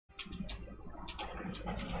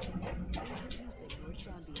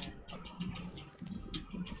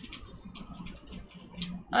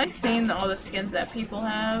I've seen all the skins that people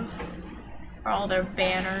have for all their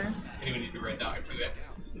banners. Anyone need to write down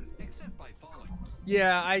 2x?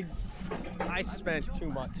 Yeah, I spent too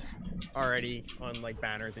much already on like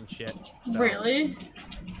banners and shit. So. Really?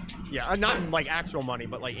 Yeah, not like actual money,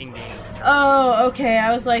 but like in-game. Oh, okay.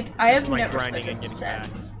 I was like, I have like never grinding spent a and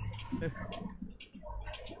getting cent.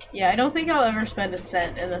 Yeah, I don't think I'll ever spend a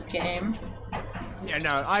cent in this game. Yeah,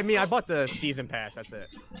 no, I mean, I bought the season pass, that's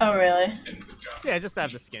it. Oh, really? Yeah, just to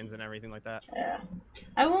have the skins and everything like that. Yeah.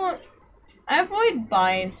 I avoid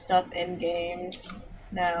buying stuff in games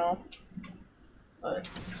now. But,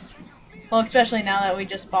 well, especially now that we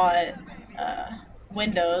just bought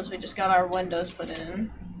Windows. We just got our Windows put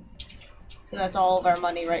in. So that's all of our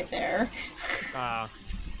money right there. Well,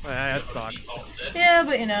 that sucks. Yeah,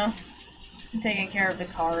 but you know, I'm taking care of the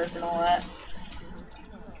cars and all that.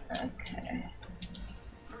 Okay.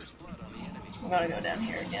 I'm gonna go down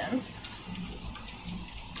here again.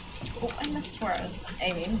 Oh, I missed where I was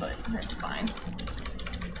aiming, but that's fine.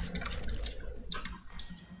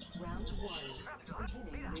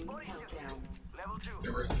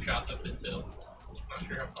 There were some shots up this hill. Not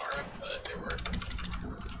sure how far up, but there were.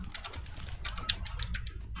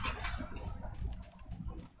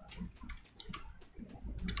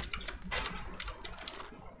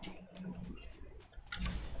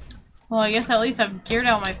 Well, I guess at least I've geared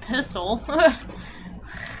out my pistol.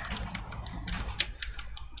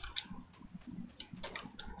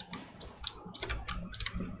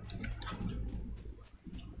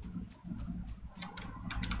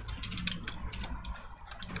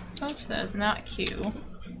 Oops, that is not Q.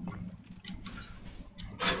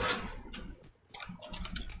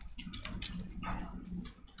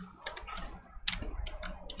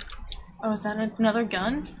 Oh, is that another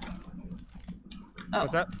gun? Oh.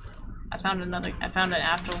 What's that? I found an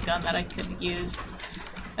actual gun that I could use.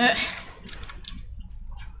 Yeah,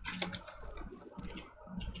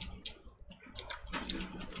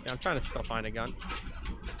 I'm trying to still find a gun.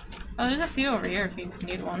 Oh, there's a few over here if you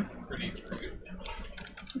need one. Pretty rude.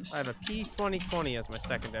 I have a P2020 as my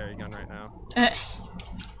secondary gun right now.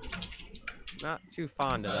 Not too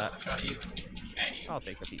fond of that. Shot you. I'll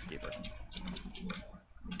take the Peacekeeper.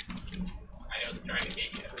 I know they're trying to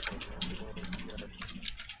get you.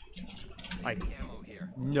 I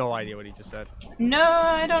no idea what he just said. No,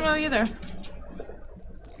 I don't know either.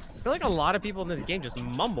 I feel like a lot of people in this game just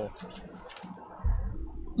mumble.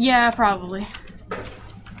 Yeah, probably.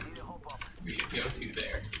 We should go to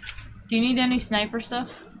there. Do you need any sniper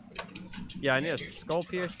stuff? Yeah, I need a skull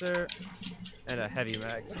piercer and a heavy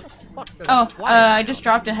mag. What the fuck? Oh, I just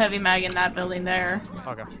dropped a heavy mag in that building there.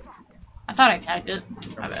 Okay. I thought I tagged it.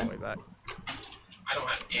 My Way bad. back. I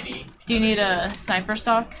don't have any. Do you need a sniper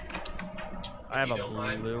stock? I have a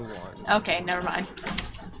blue one. Okay, never mind.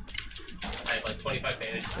 I have like 25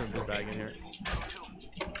 bandage. There's a blue bag in here.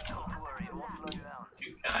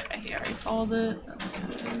 Okay, he already called it. That's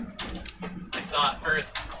good. I saw it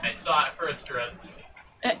first. I saw it first, Ruds.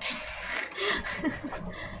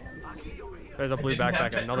 There's a blue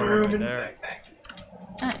backpack, another one right there.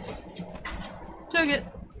 Nice. Took it.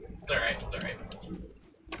 It's alright, it's alright.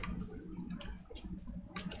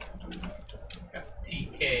 Got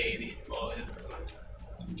TK these boys.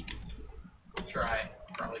 Try.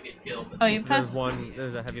 Probably get killed. Oh, you passed.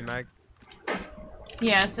 There's a heavy mag.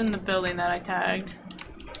 Yeah, it's in the building that I tagged.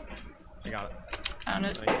 I got it. Found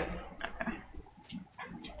it. Thank you.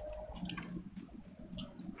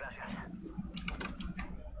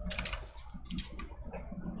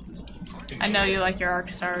 Okay. I know you like your arc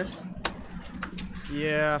stars.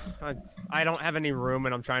 Yeah, I don't have any room,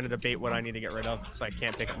 and I'm trying to debate what I need to get rid of, so I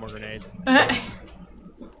can't pick up more grenades.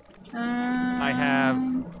 I have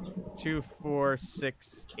 2, 4,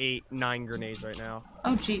 6, 8, 9 grenades right now.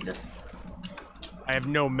 Oh, Jesus. I have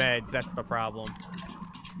no meds, that's the problem.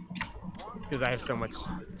 Because I have so much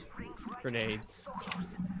grenades.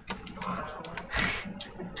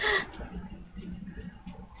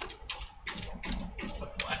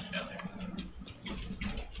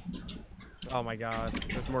 Oh my god,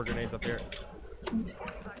 there's more grenades up here.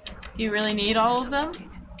 Do you really need all of them?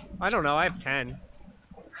 I don't know, I have 10.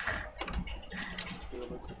 We're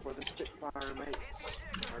looking for the Spitfire mates.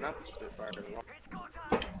 Or not the Spitfire,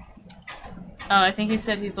 Oh, I think he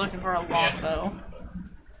said he's looking for a longbow.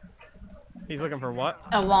 He's looking for what?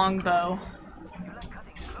 A longbow.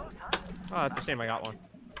 Oh, that's a shame I got one.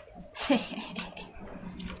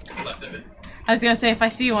 Left of it. I was gonna say, if I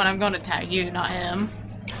see one, I'm gonna tag you, not him.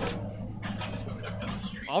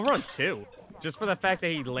 I'll run 2. Just for the fact that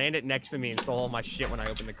he landed next to me and stole all my shit when I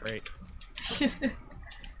opened the crate.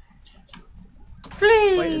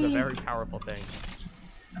 Please. Light is a very powerful thing.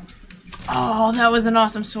 Oh, that was an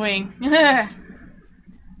awesome swing.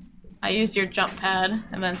 I used your jump pad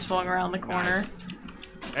and then swung around the corner. Nice.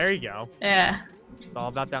 There you go. Yeah. It's all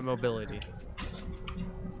about that mobility.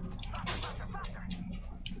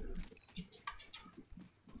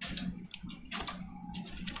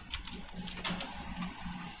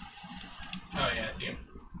 Oh yeah, I see him.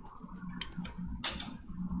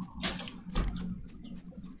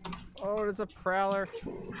 Oh, there's a prowler.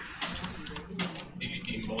 Did you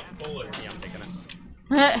see multiple or? Yeah, I'm taking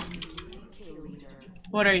it.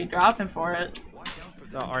 What are you dropping for it?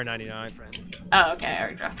 The R99. Oh, okay. I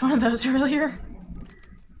already dropped one of those earlier.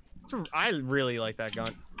 I really like that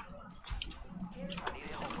gun.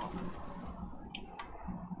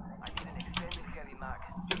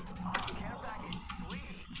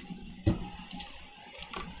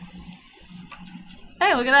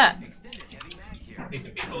 Hey, look at that. I see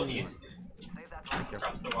some people east.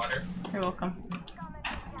 Across the water. You're welcome.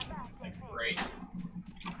 Like right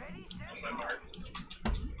on my mark.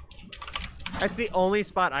 That's the only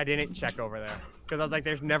spot I didn't check over there. Because I was like,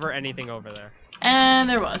 there's never anything over there. And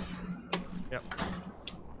there was. Yep.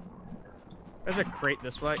 There's a crate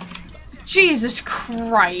this way. Jesus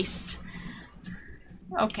Christ.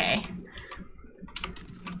 Okay.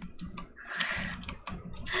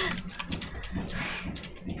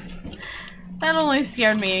 That only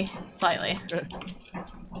scared me slightly.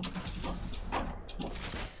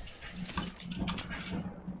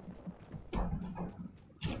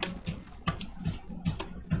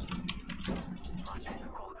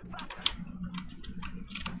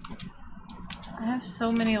 I have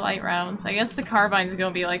so many light rounds. I guess the carbine's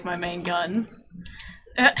gonna be like my main gun.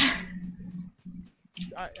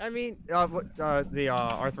 I mean, the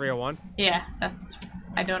R301? Yeah, that's...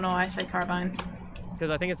 I don't know why I said carbine. Because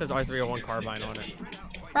I think it says R301 carbine on it.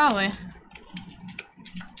 Probably.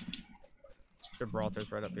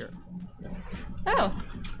 Gibraltar's right up here. Oh.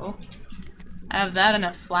 Cool. I have that in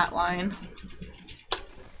a flat line.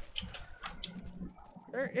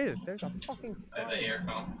 There is. There's a fucking... I have the air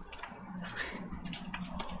comp.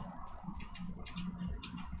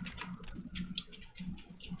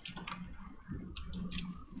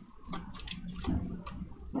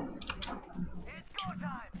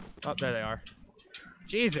 Oh, there they are.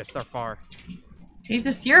 Jesus, they're far.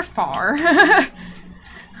 Jesus, you're far.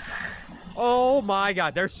 Oh my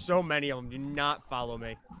god, there's so many of them. Do not follow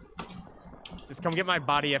me. Just come get my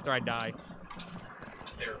body after I die.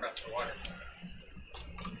 They were across the water.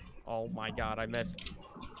 Oh my god, I missed.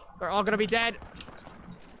 They're all gonna be dead.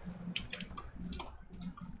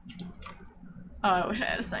 Oh, I wish I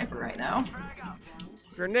had a sniper right now.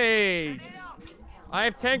 Grenades! I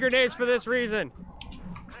have 10 grenades for this reason.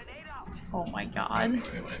 Oh my god. We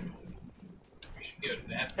should go to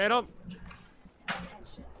that. Hit them.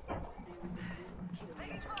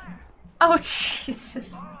 Oh,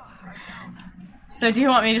 Jesus. So do you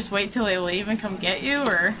want me to just wait till they leave and come get you,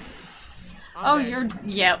 or? Oh, you're...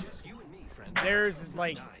 Yep. There's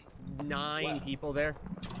like 9 people there.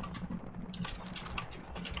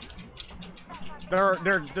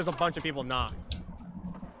 There's a bunch of people not.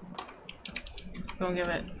 We'll give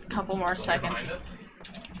it a couple more seconds.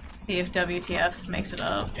 See if WTF makes it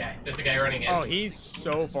up. Yeah, there's a guy running in. Oh, he's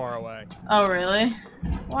so far away. Oh, really?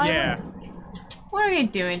 Why? Yeah. What are you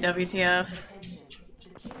doing, WTF?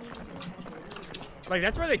 Like,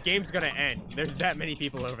 that's where the game's gonna end. There's that many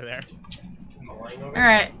people over there.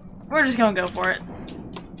 Alright, we're just gonna go for it.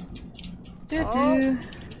 Doo-doo.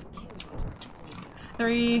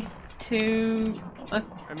 3, 2,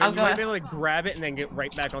 let's... I mean, I'll you go. might be able to grab it and then get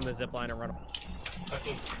right back on the zip line and run.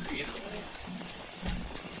 Fucking trees.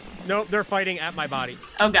 Nope, they're fighting at my body.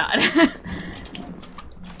 Oh god.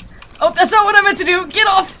 Oh, that's not what I meant to do! Get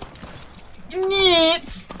off!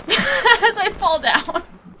 As I fall down.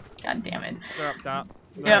 God damn it. They're up top.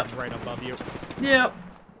 They're Yep. right above you. Yep.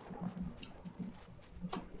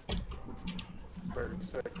 30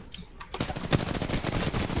 seconds.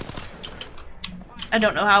 I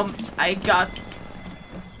don't know how I got...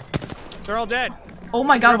 They're all dead. Oh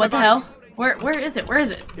my god, They're what the up hell? Where is it? Where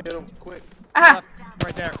is it? Get him, quick. Ah! Left,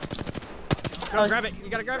 right there. Go, Oh, grab it. You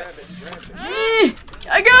gotta grab Grab it. it, grab it.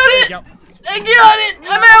 I got it! Yep. I got it!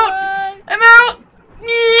 I'm out! I'm out!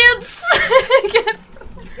 Yes!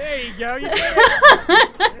 There you go. You did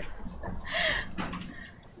it.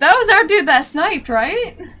 That was our dude that sniped,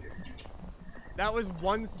 right? That was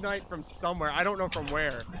one snipe from somewhere. I don't know from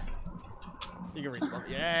where. You can respawn.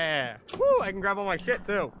 Yeah. Woo! I can grab all my shit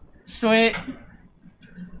too. Sweet.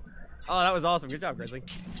 Oh, that was awesome. Good job, Grizzly.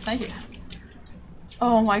 Thank you.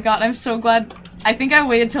 Oh my god, I'm so glad I think I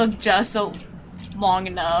waited till just long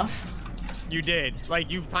enough. You did.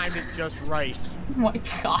 Like, you timed it just right. Oh my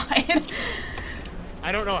god.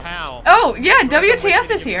 I don't know how. Oh, yeah, Do I have to wait WTF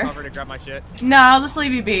to is get here. cover to grab my shit? No, I'll just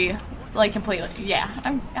leave you be. Like, completely. Yeah,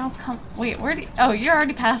 I'll come. Wait, where do you, oh, you're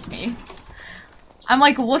already past me. I'm,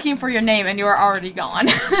 like, looking for your name and you are already gone.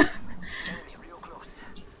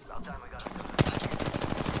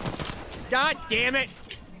 God damn it!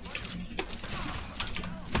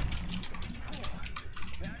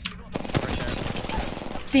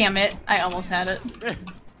 Damn it, I almost had it.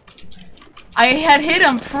 I had hit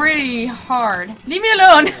him pretty hard. Leave me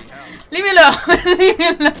alone! Leave me alone! Leave me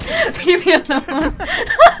alone! Leave me alone!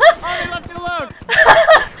 Oh, they left you alone!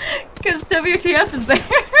 Because WTF is there.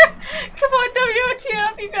 Come on,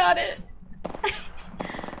 WTF, you got it.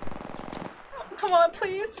 Come on,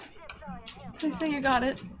 please. Please say you got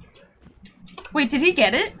it. Wait, did he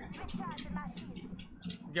get it?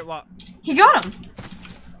 Get what? He got him.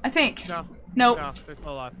 I think. No. Nope. No, they're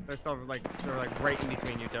still alive. They're still like right in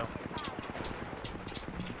between you two.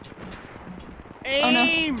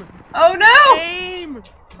 Aim! Oh no! Aim!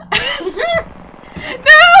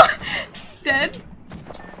 No! Dead.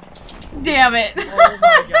 Damn it. Oh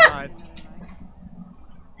my god.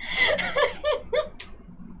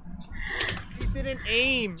 He didn't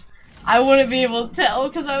aim. I wouldn't be able to tell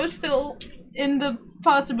because I was still in the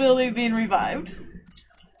possibility of being revived.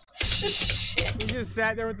 Shit. He just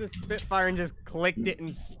sat there with the Spitfire and just clicked it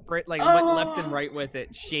and sprint like went left and right with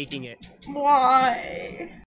it, shaking it. Why?